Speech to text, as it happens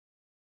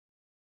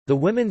The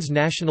Women's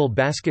National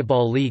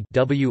Basketball League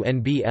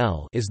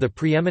 (WNBL) is the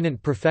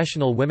preeminent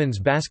professional women's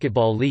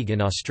basketball league in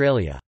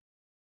Australia.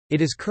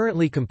 It is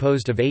currently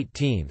composed of 8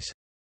 teams.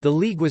 The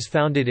league was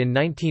founded in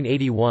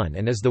 1981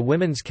 and is the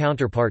women's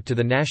counterpart to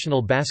the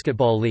National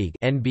Basketball League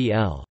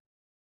 (NBL).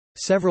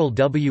 Several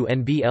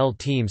WNBL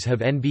teams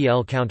have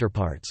NBL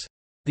counterparts.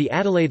 The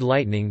Adelaide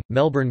Lightning,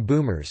 Melbourne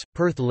Boomers,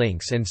 Perth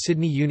Lynx and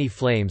Sydney Uni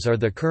Flames are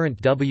the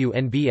current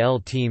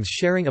WNBL teams,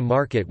 sharing a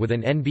market with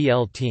an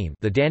NBL team.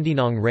 The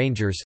Dandenong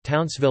Rangers,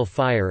 Townsville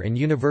Fire and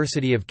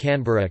University of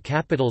Canberra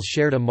Capitals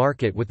shared a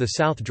market with the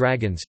South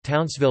Dragons,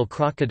 Townsville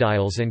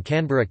Crocodiles and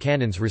Canberra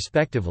Cannons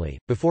respectively.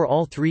 Before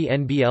all 3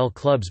 NBL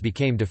clubs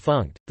became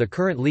defunct, the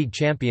current league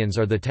champions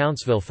are the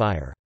Townsville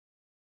Fire.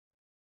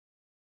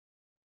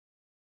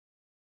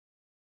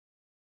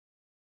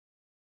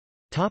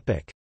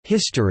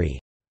 History.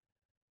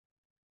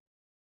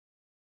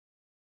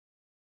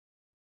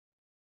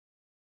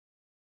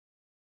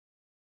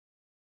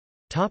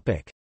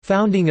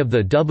 Founding of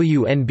the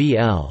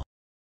WNBL.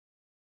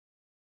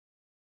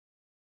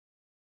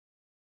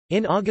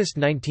 In August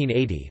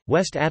 1980,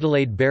 West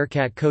Adelaide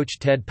Bearcat coach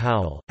Ted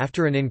Powell,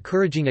 after an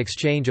encouraging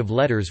exchange of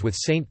letters with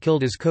St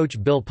Kilda's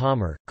coach Bill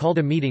Palmer, called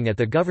a meeting at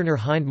the Governor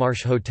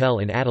Hindmarsh Hotel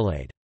in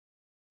Adelaide.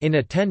 In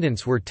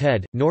attendance were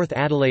Ted, North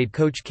Adelaide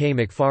coach Kay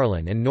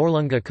McFarlane and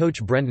Noarlunga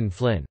coach Brendan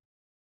Flynn.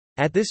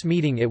 At this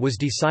meeting it was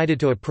decided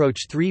to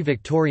approach 3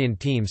 Victorian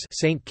teams,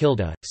 St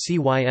Kilda,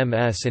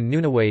 CYMS and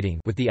Nunawading,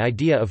 with the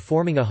idea of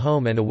forming a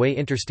home and away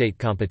interstate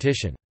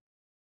competition.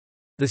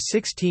 The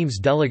 6 teams'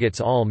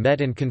 delegates all met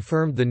and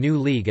confirmed the new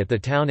league at the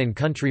Town and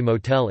Country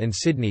Motel in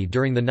Sydney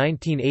during the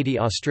 1980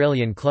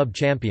 Australian Club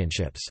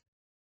Championships.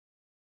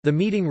 The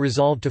meeting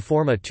resolved to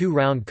form a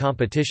 2-round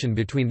competition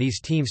between these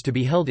teams to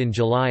be held in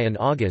July and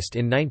August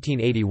in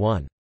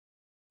 1981.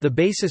 The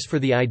basis for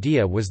the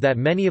idea was that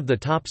many of the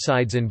top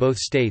sides in both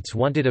states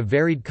wanted a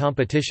varied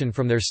competition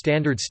from their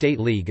standard state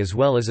league as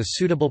well as a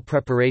suitable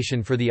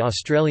preparation for the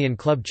Australian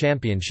Club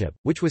Championship,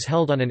 which was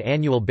held on an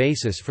annual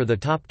basis for the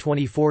top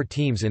 24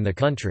 teams in the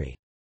country.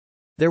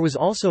 There was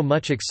also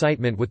much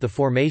excitement with the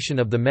formation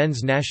of the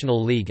Men's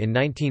National League in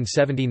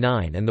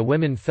 1979, and the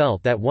women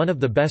felt that one of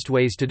the best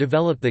ways to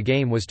develop the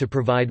game was to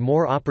provide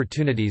more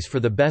opportunities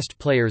for the best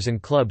players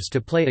and clubs to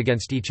play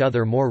against each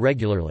other more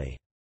regularly.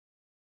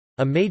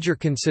 A major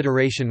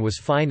consideration was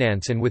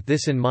finance, and with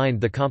this in mind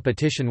the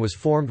competition was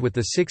formed with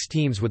the 6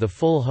 teams with a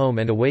full home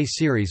and away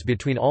series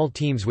between all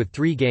teams with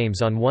 3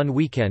 games on one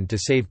weekend to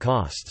save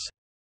costs.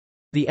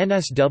 The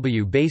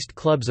NSW-based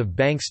clubs of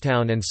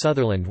Bankstown and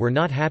Sutherland were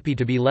not happy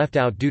to be left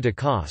out due to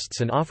costs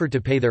and offered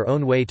to pay their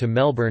own way to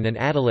Melbourne and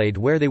Adelaide,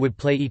 where they would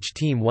play each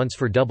team once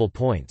for double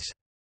points.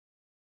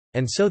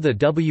 And so the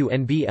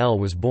WNBL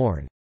was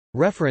born.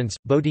 Reference,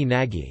 Bodhi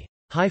Nagy.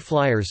 High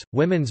Flyers,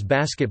 Women's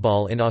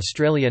Basketball in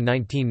Australia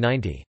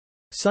 1990.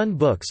 Sun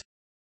Books.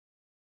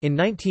 In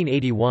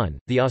 1981,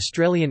 the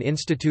Australian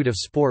Institute of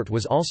Sport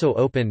was also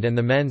opened, and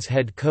the men's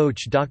head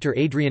coach Dr.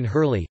 Adrian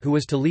Hurley, who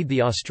was to lead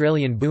the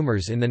Australian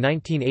Boomers in the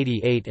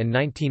 1988 and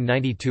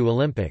 1992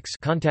 Olympics,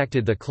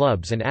 contacted the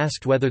clubs and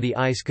asked whether the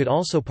Ice could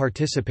also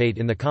participate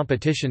in the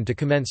competition to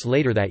commence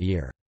later that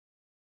year.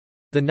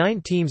 The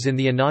 9 teams in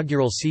the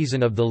inaugural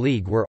season of the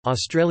league were,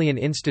 Australian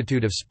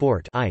Institute of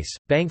Sport (ICE),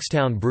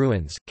 Bankstown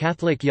Bruins,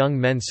 Catholic Young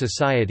Men's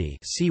Society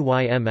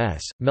 (CYMS),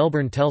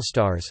 Melbourne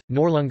Telstars,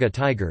 Noarlunga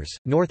Tigers,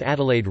 North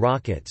Adelaide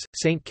Rockets,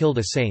 St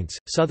Kilda Saints,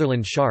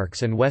 Sutherland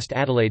Sharks and West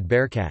Adelaide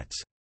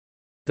Bearcats.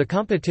 The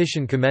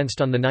competition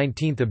commenced on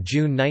 19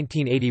 June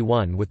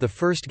 1981 with the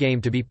first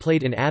game to be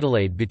played in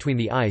Adelaide between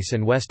the ICE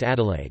and West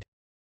Adelaide.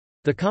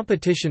 The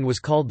competition was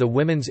called the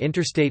Women's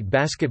Interstate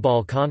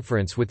Basketball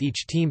Conference, with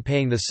each team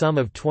paying the sum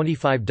of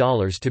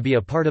 $25 to be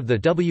a part of the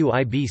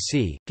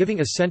WIBC, giving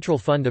a central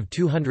fund of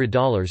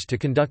 $200 to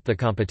conduct the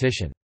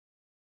competition.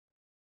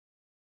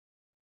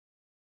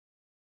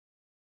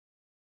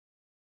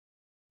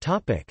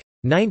 Topic: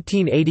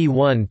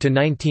 1981 to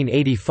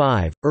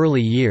 1985,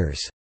 early years.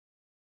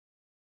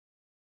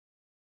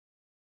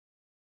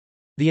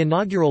 The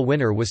inaugural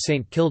winner was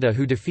St Kilda,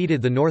 who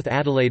defeated the North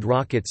Adelaide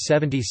Rockets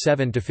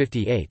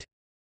 77-58.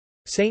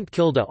 St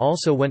Kilda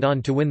also went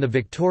on to win the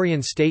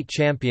Victorian State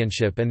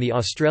Championship and the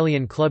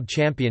Australian Club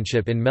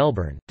Championship in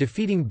Melbourne,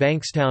 defeating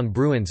Bankstown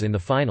Bruins in the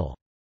final.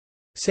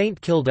 St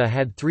Kilda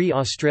had 3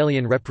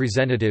 Australian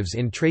representatives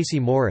in Tracy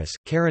Morris,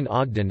 Karen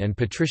Ogden and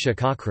Patricia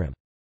Cockram.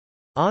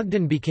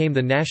 Ogden became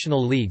the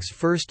National League's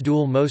first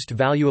dual Most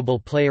Valuable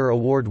Player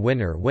award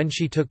winner when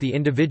she took the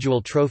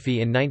individual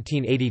trophy in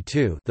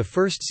 1982, the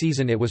first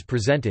season it was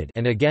presented,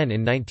 and again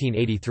in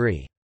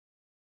 1983.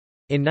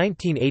 In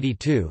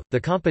 1982, the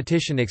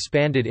competition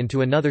expanded into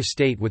another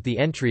state with the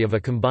entry of a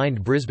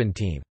combined Brisbane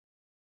team.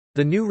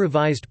 The new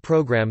revised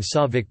program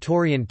saw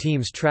Victorian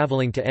teams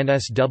travelling to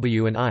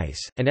NSW and ICE,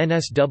 and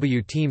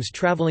NSW teams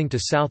travelling to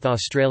South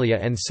Australia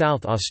and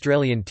South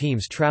Australian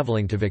teams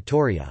travelling to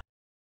Victoria.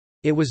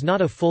 It was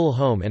not a full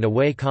home and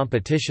away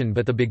competition,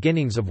 but the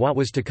beginnings of what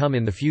was to come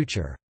in the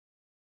future.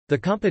 The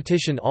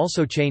competition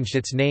also changed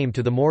its name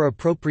to the more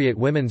appropriate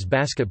Women's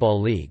Basketball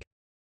League.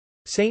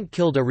 St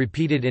Kilda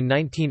repeated in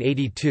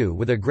 1982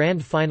 with a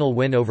grand final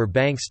win over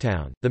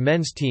Bankstown. The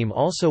men's team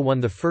also won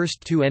the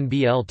first 2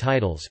 NBL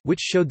titles, which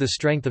showed the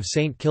strength of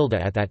St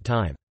Kilda at that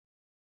time.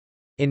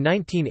 In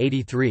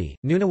 1983,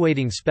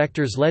 Nunawading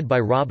Spectres led by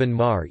Robin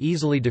Marr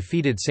easily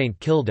defeated St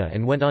Kilda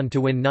and went on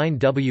to win 9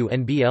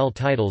 WNBL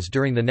titles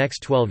during the next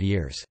 12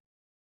 years.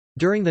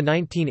 During the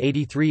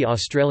 1983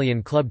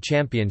 Australian Club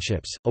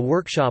Championships, a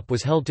workshop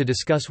was held to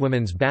discuss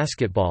women's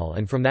basketball,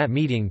 and from that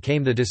meeting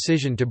came the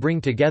decision to bring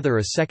together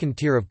a second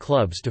tier of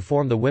clubs to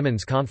form the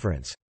Women's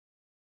Conference.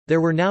 There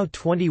were now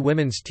 20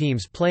 women's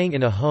teams playing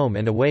in a home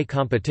and away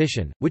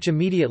competition, which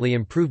immediately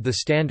improved the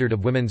standard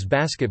of women's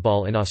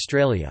basketball in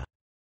Australia.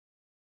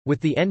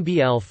 With the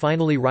NBL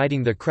finally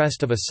riding the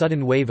crest of a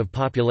sudden wave of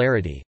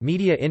popularity,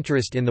 media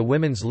interest in the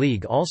Women's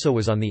League also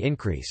was on the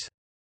increase.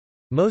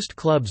 Most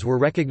clubs were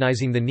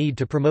recognizing the need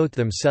to promote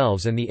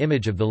themselves and the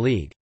image of the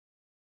league.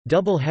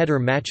 Double-header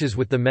matches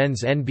with the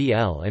men's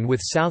NBL and with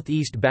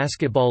Southeast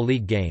Basketball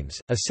League games,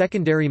 a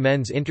secondary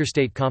men's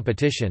interstate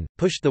competition,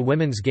 pushed the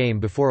women's game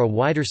before a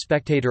wider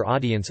spectator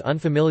audience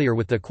unfamiliar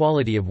with the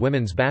quality of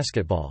women's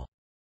basketball.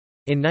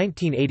 In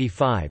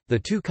 1985, the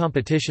two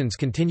competitions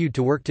continued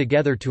to work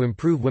together to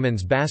improve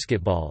women's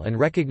basketball and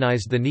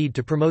recognized the need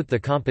to promote the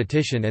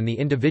competition and the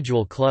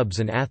individual clubs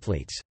and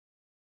athletes.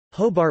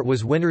 Hobart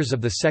was winners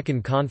of the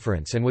second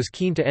conference and was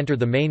keen to enter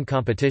the main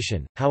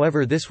competition,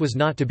 however this was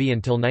not to be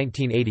until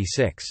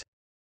 1986.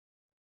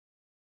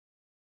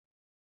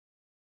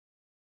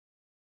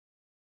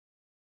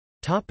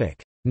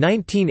 Topic: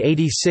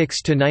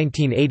 1986 to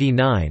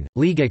 1989,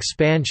 league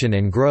expansion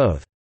and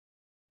growth.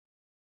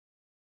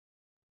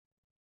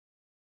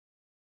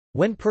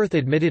 When Perth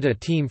admitted a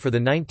team for the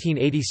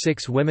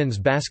 1986 Women's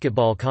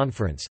Basketball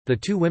Conference, the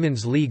two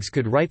women's leagues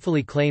could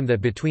rightfully claim that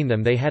between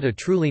them they had a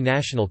truly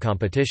national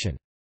competition.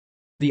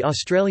 The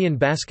Australian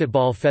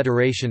Basketball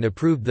Federation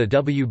approved the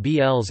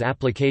WBL's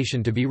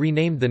application to be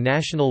renamed the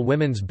National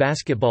Women's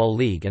Basketball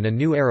League, and a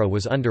new era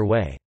was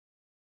underway.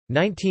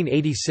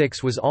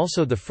 1986 was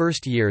also the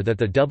first year that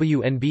the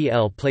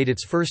WNBL played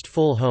its first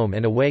full home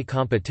and away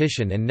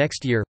competition, and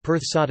next year,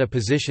 Perth sought a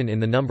position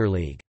in the Number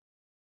League.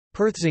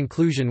 Perth's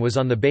inclusion was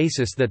on the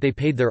basis that they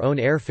paid their own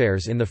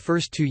airfares in the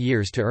first 2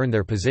 years to earn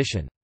their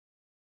position.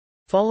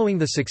 Following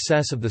the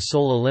success of the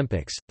Seoul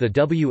Olympics, the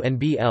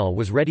WNBL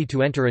was ready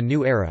to enter a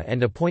new era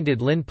and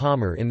appointed Lynn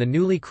Palmer in the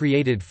newly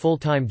created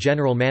full-time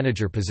general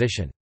manager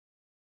position.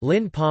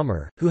 Lynn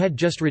Palmer, who had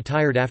just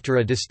retired after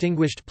a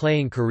distinguished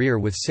playing career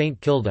with St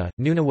Kilda,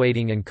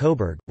 Nunawading and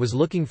Coburg, was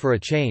looking for a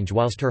change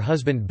whilst her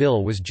husband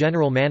Bill was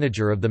general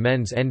manager of the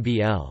men's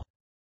NBL.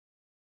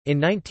 In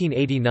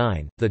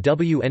 1989, the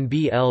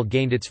WNBL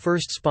gained its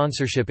first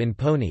sponsorship in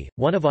Pony,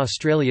 one of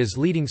Australia's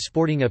leading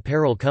sporting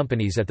apparel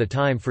companies at the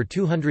time, for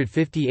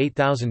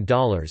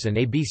 $258,000, and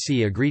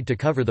ABC agreed to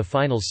cover the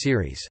finals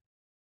series.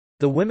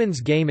 The women's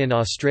game in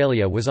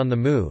Australia was on the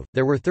move.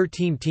 There were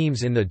 13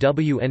 teams in the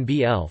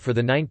WNBL for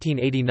the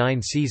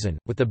 1989 season,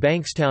 with the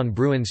Bankstown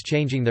Bruins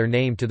changing their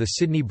name to the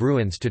Sydney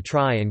Bruins to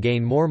try and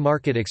gain more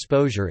market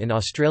exposure in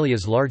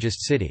Australia's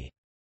largest city.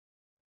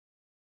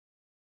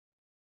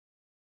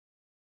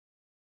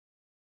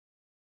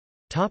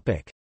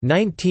 Topic: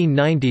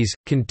 1990s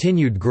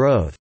continued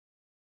growth.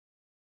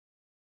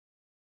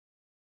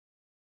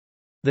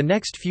 The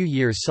next few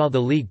years saw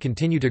the league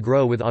continue to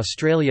grow, with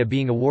Australia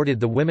being awarded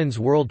the Women's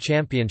World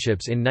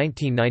Championships in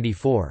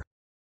 1994.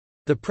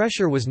 The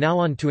pressure was now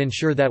on to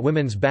ensure that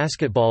women's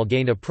basketball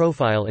gained a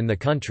profile in the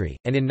country,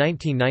 and in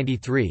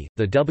 1993,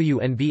 the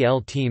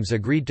WNBL teams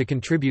agreed to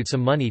contribute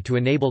some money to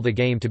enable the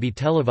game to be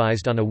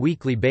televised on a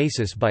weekly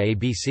basis by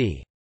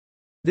ABC.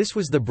 This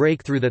was the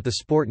breakthrough that the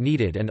sport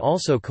needed, and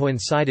also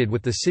coincided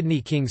with the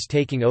Sydney Kings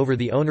taking over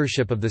the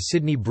ownership of the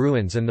Sydney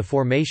Bruins and the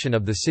formation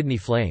of the Sydney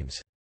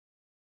Flames.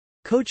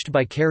 Coached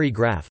by Kerry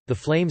Graf, the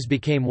Flames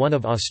became one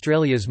of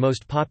Australia's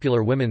most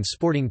popular women's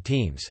sporting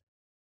teams.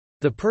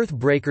 The Perth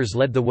Breakers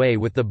led the way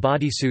with the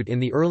bodysuit in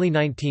the early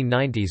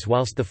 1990s,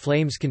 whilst the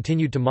Flames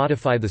continued to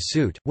modify the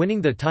suit, winning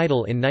the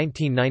title in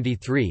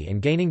 1993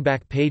 and gaining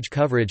back page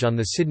coverage on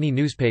the Sydney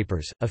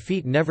newspapers, a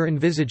feat never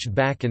envisaged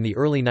back in the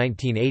early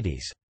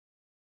 1980s.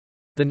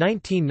 The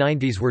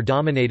 1990s were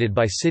dominated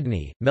by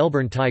Sydney,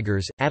 Melbourne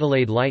Tigers,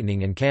 Adelaide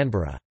Lightning and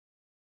Canberra.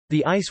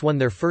 The Ice won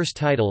their first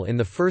title in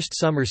the first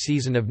summer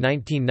season of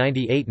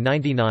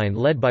 1998-99,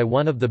 led by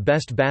one of the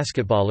best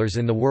basketballers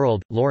in the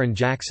world, Lauren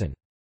Jackson.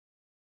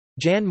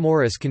 Jan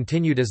Morris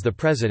continued as the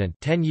president.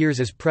 10 years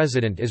as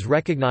president is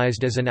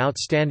recognized as an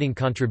outstanding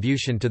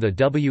contribution to the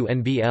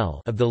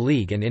WNBL of the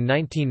league, and in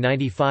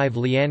 1995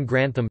 Leanne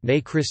Grantham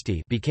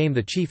became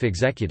the chief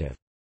executive.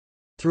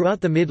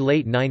 Throughout the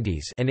mid-late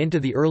 90s and into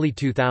the early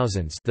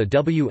 2000s, the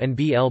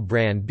WNBL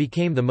brand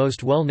became the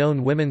most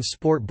well-known women's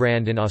sport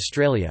brand in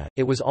Australia.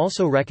 It was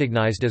also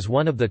recognized as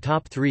one of the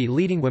top 3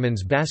 leading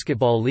women's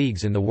basketball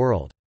leagues in the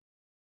world.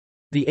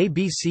 The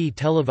ABC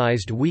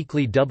televised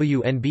weekly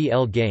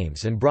WNBL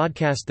games and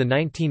broadcast the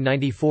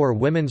 1994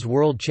 Women's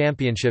World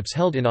Championships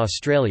held in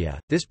Australia.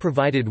 This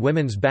provided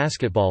women's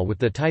basketball with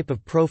the type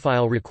of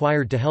profile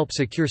required to help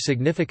secure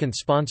significant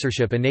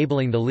sponsorship,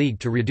 enabling the league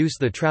to reduce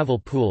the travel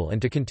pool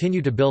and to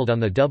continue to build on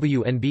the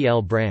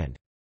WNBL brand.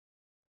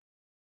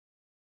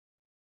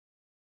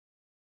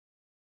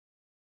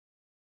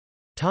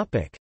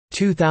 Topic: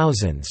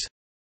 2000s.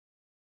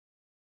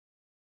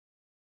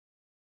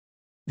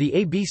 The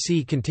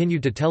ABC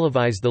continued to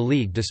televise the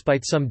league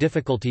despite some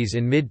difficulties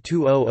in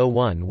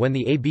mid-2001 when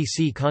the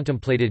ABC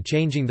contemplated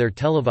changing their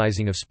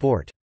televising of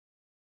sport.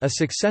 A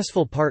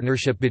successful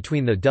partnership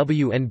between the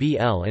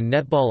WNBL and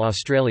Netball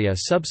Australia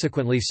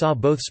subsequently saw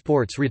both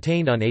sports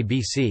retained on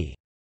ABC.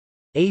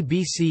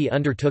 ABC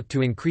undertook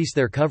to increase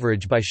their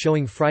coverage by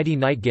showing Friday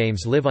night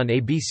games live on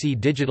ABC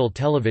digital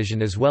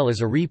television as well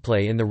as a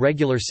replay in the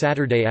regular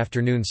Saturday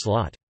afternoon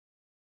slot.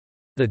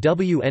 The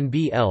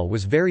WNBL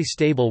was very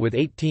stable with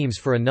 8 teams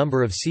for a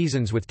number of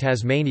seasons, with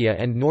Tasmania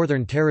and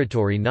Northern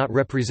Territory not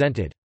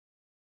represented.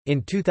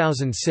 In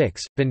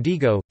 2006,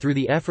 Bendigo, through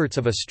the efforts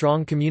of a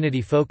strong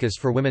community focus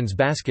for women's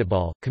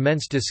basketball,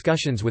 commenced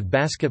discussions with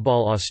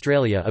Basketball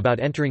Australia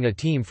about entering a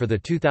team for the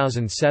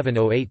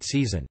 2007-08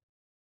 season.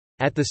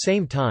 At the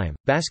same time,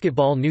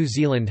 Basketball New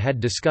Zealand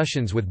had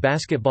discussions with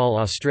Basketball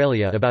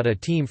Australia about a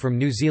team from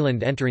New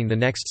Zealand entering the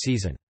next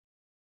season.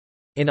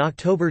 In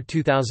October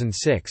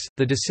 2006,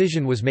 the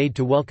decision was made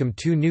to welcome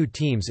 2 new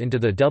teams into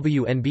the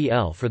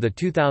WNBL for the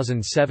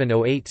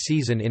 2007-08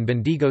 season in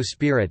Bendigo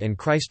Spirit and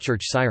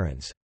Christchurch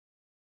Sirens.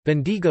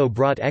 Bendigo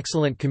brought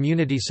excellent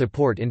community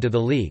support into the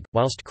league,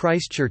 whilst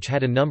Christchurch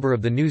had a number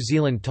of the New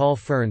Zealand Tall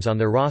Ferns on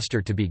their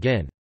roster to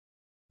begin.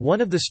 One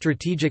of the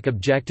strategic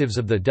objectives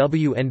of the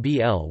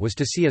WNBL was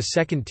to see a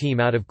second team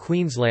out of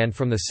Queensland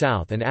from the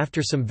south, and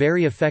after some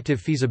very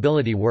effective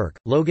feasibility work,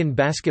 Logan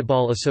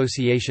Basketball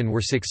Association were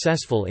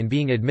successful in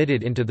being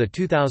admitted into the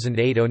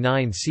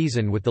 2008-09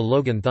 season with the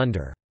Logan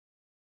Thunder.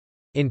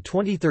 In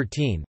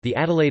 2013, the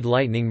Adelaide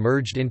Lightning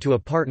merged into a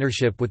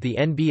partnership with the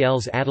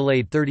NBL's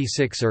Adelaide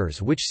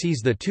 36ers, which sees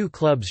the 2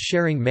 clubs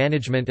sharing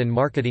management and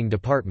marketing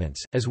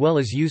departments, as well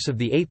as use of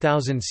the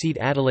 8,000-seat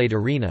Adelaide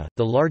Arena,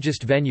 the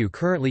largest venue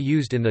currently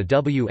used in the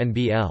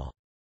WNBL.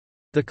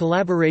 The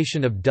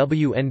collaboration of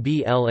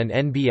WNBL and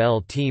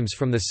NBL teams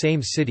from the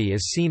same city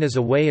is seen as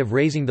a way of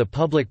raising the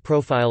public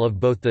profile of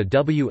both the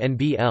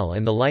WNBL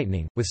and the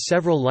Lightning, with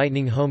several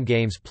Lightning home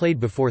games played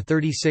before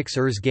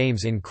 36ers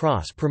games in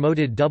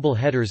cross-promoted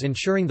double-headers,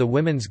 ensuring the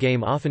women's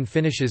game often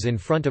finishes in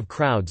front of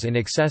crowds in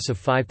excess of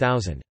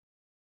 5,000.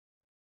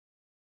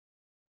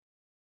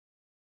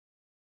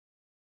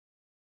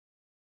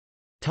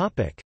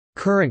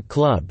 Current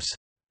clubs.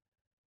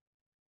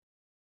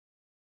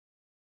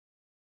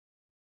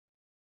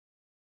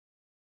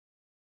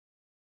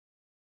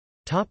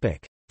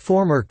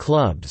 Former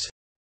clubs.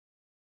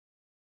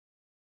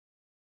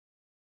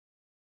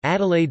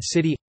 Adelaide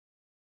City,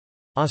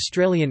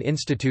 Australian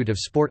Institute of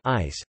Sport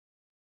 (ICE),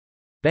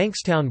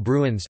 Bankstown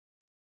Bruins,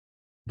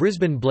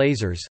 Brisbane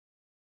Blazers,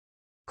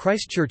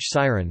 Christchurch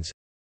Sirens,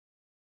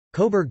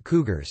 Coburg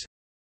Cougars,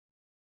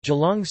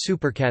 Geelong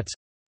Supercats,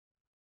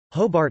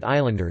 Hobart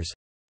Islanders,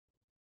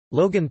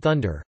 Logan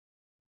Thunder,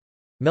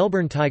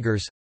 Melbourne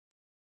Tigers,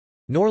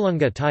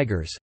 Noarlunga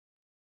Tigers,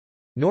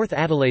 North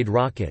Adelaide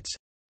Rockets,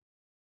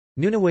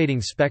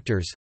 Nunawading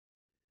Spectres,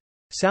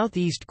 South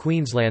East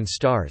Queensland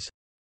Stars,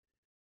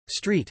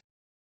 Street,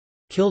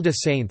 Kilda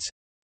Saints,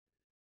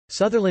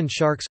 Sutherland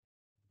Sharks,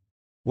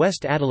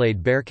 West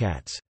Adelaide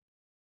Bearcats.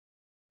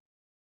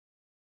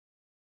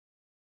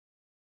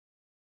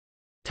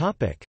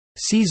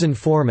 Season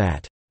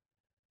format.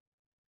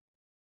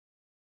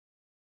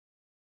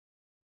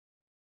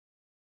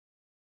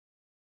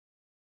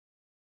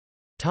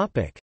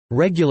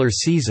 Regular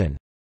season.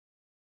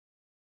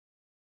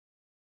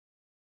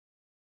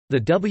 The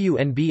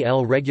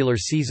WNBL regular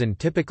season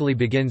typically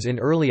begins in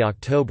early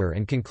October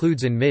and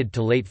concludes in mid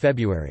to late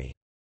February.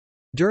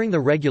 During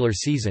the regular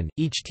season,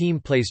 each team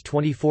plays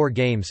 24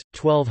 games,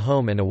 12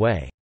 home and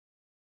away.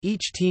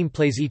 Each team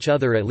plays each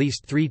other at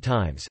least 3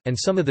 times, and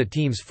some of the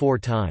teams 4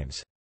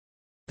 times.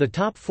 The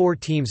top 4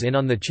 teams in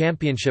on the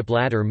championship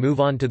ladder move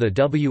on to the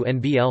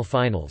WNBL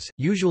Finals,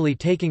 usually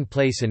taking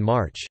place in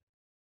March.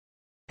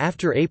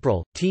 After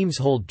April, teams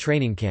hold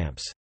training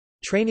camps.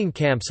 Training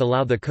camps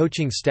allow the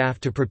coaching staff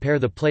to prepare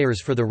the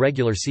players for the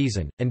regular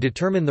season, and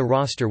determine the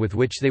roster with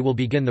which they will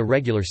begin the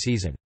regular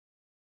season.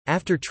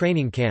 After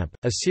training camp,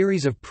 a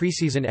series of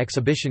preseason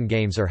exhibition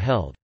games are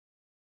held.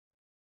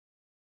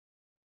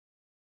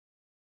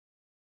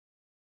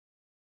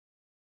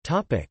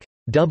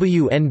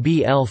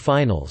 WNBL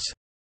Finals.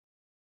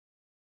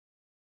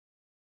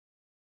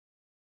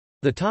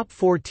 The top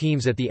 4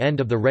 teams at the end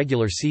of the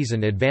regular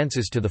season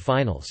advances to the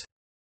finals.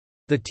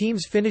 The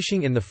teams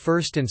finishing in the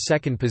first and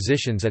second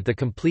positions at the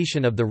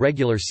completion of the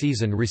regular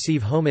season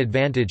receive home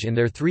advantage in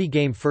their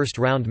 3-game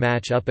first-round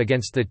match-up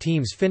against the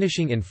teams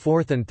finishing in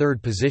 4th and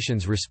 3rd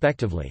positions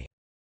respectively.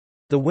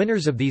 The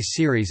winners of these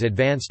series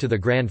advance to the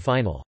grand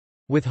final.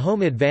 With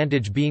home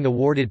advantage being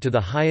awarded to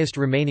the highest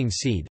remaining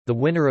seed, the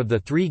winner of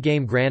the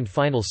three-game Grand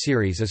Final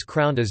series is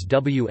crowned as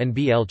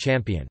WNBL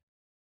champion.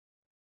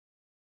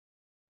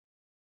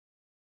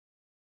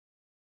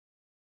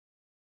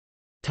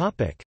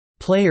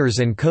 Players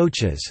and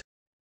coaches.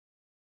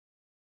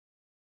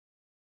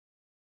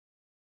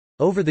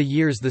 Over the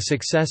years, the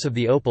success of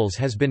the Opals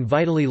has been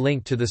vitally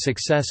linked to the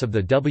success of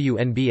the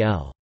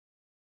WNBL.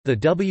 The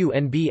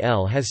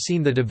WNBL has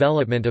seen the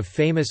development of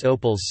famous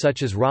Opals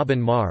such as Robin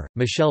Marr,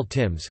 Michelle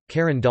Timms,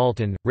 Karen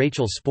Dalton,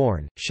 Rachel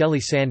Sporn, Shelley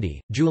Sandy,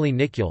 Julie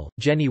Nicol,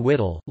 Jenny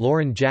Whittle,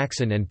 Lauren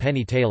Jackson and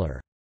Penny Taylor.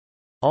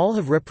 All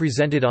have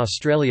represented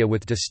Australia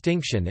with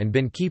distinction and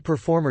been key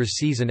performers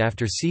season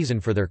after season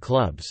for their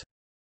clubs.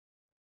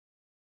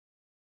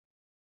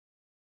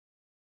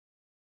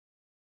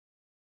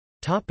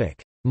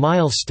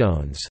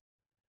 Milestones.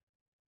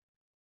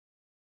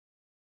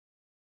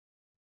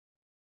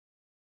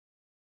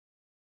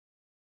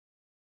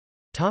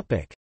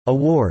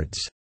 Awards.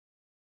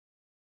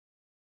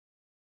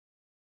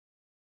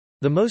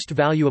 The Most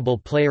Valuable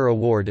Player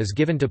award is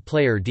given to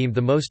player deemed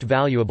the most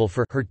valuable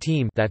for her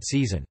team that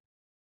season.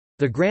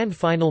 The Grand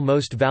Final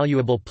Most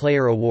Valuable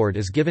Player award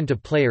is given to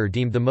player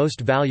deemed the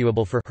most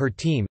valuable for her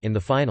team in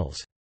the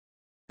finals.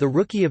 The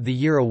Rookie of the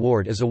Year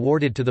award is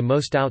awarded to the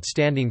most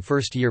outstanding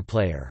first-year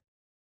player.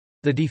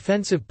 The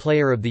Defensive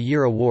Player of the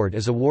Year award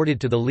is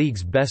awarded to the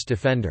league's best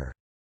defender.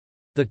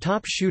 The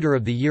Top Shooter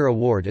of the Year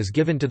award is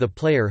given to the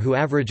player who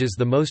averages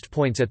the most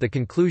points at the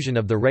conclusion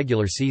of the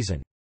regular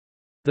season.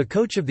 The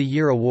Coach of the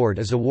Year award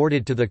is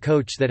awarded to the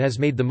coach that has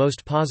made the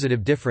most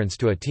positive difference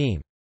to a team.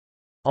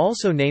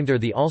 Also named are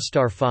the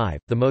All-Star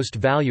 5, the most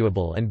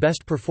valuable and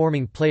best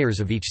performing players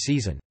of each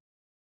season.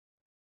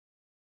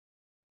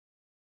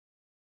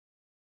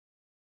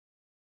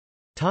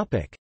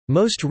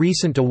 Most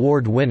recent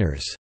award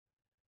winners.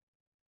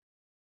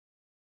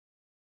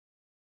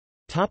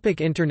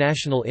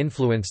 International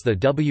influence. The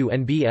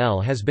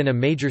WNBL has been a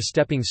major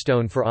stepping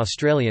stone for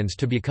Australians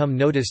to become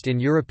noticed in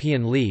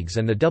European leagues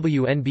and the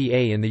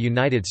WNBA in the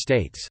United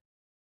States.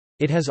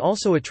 It has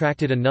also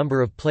attracted a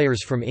number of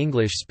players from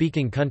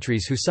English-speaking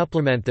countries who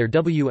supplement their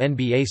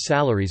WNBA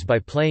salaries by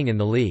playing in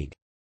the league.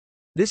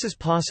 This is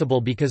possible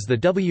because the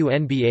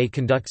WNBA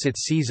conducts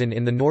its season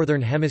in the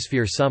Northern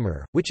Hemisphere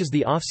summer, which is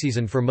the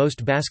off-season for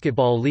most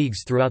basketball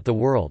leagues throughout the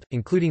world,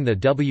 including the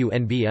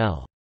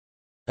WNBL.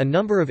 A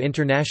number of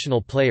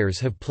international players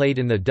have played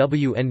in the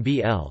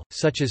WNBL,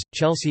 such as,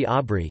 Chelsea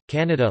Aubrey,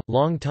 Canada,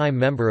 long-time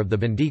member of the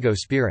Bendigo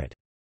Spirit.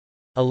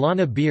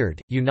 Alana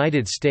Beard,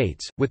 United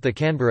States, with the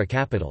Canberra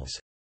Capitals.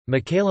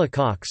 Michaela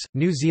Cox,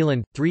 New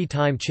Zealand,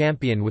 three-time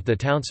champion with the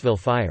Townsville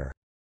Fire.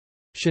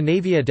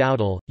 Shanavia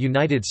Dowdle,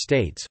 United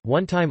States,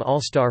 one-time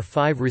All-Star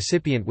 5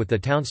 recipient with the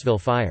Townsville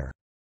Fire.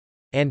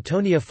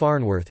 Antonia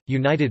Farnworth,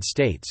 United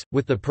States,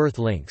 with the Perth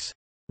Lynx.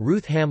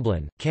 Ruth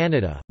Hamblin,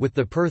 Canada, with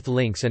the Perth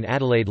Lynx and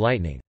Adelaide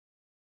Lightning.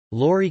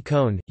 Laurie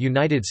Cohn,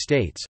 United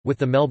States, with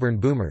the Melbourne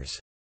Boomers.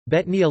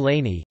 Bettany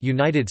Alaney,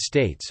 United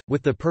States,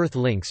 with the Perth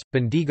Lynx,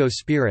 Bendigo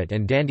Spirit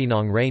and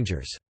Dandenong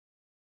Rangers.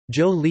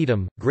 Joe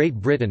Leadham, Great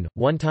Britain,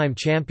 one-time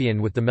champion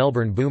with the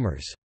Melbourne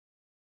Boomers.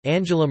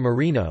 Angela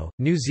Marino,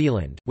 New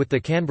Zealand, with the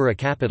Canberra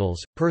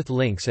Capitals, Perth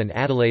Lynx and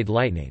Adelaide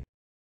Lightning.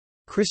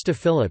 Krista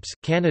Phillips,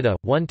 Canada,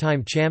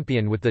 one-time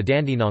champion with the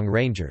Dandenong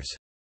Rangers.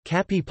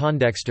 Cappy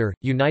Pondexter,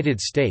 United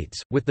States,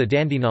 with the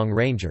Dandenong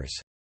Rangers.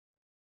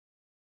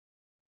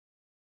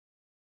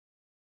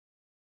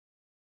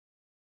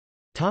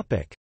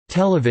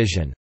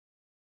 Television.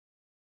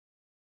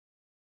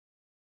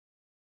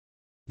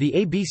 The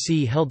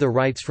ABC held the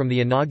rights from the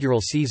inaugural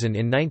season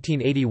in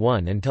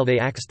 1981 until they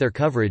axed their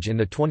coverage in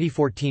the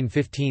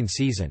 2014-15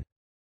 season.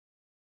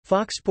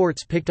 Fox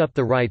Sports picked up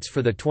the rights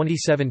for the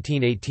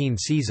 2017-18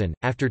 season,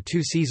 after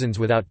 2 seasons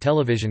without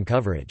television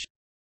coverage.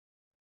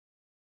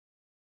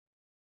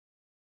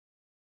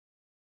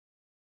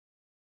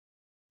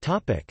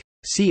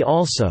 See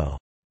also: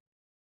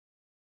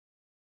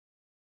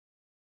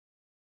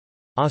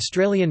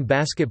 Australian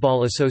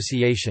Basketball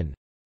Association,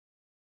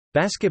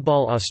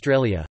 Basketball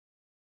Australia,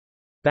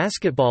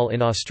 Basketball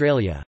in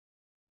Australia,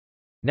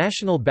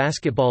 National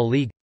Basketball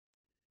League,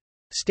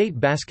 State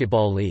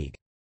Basketball League.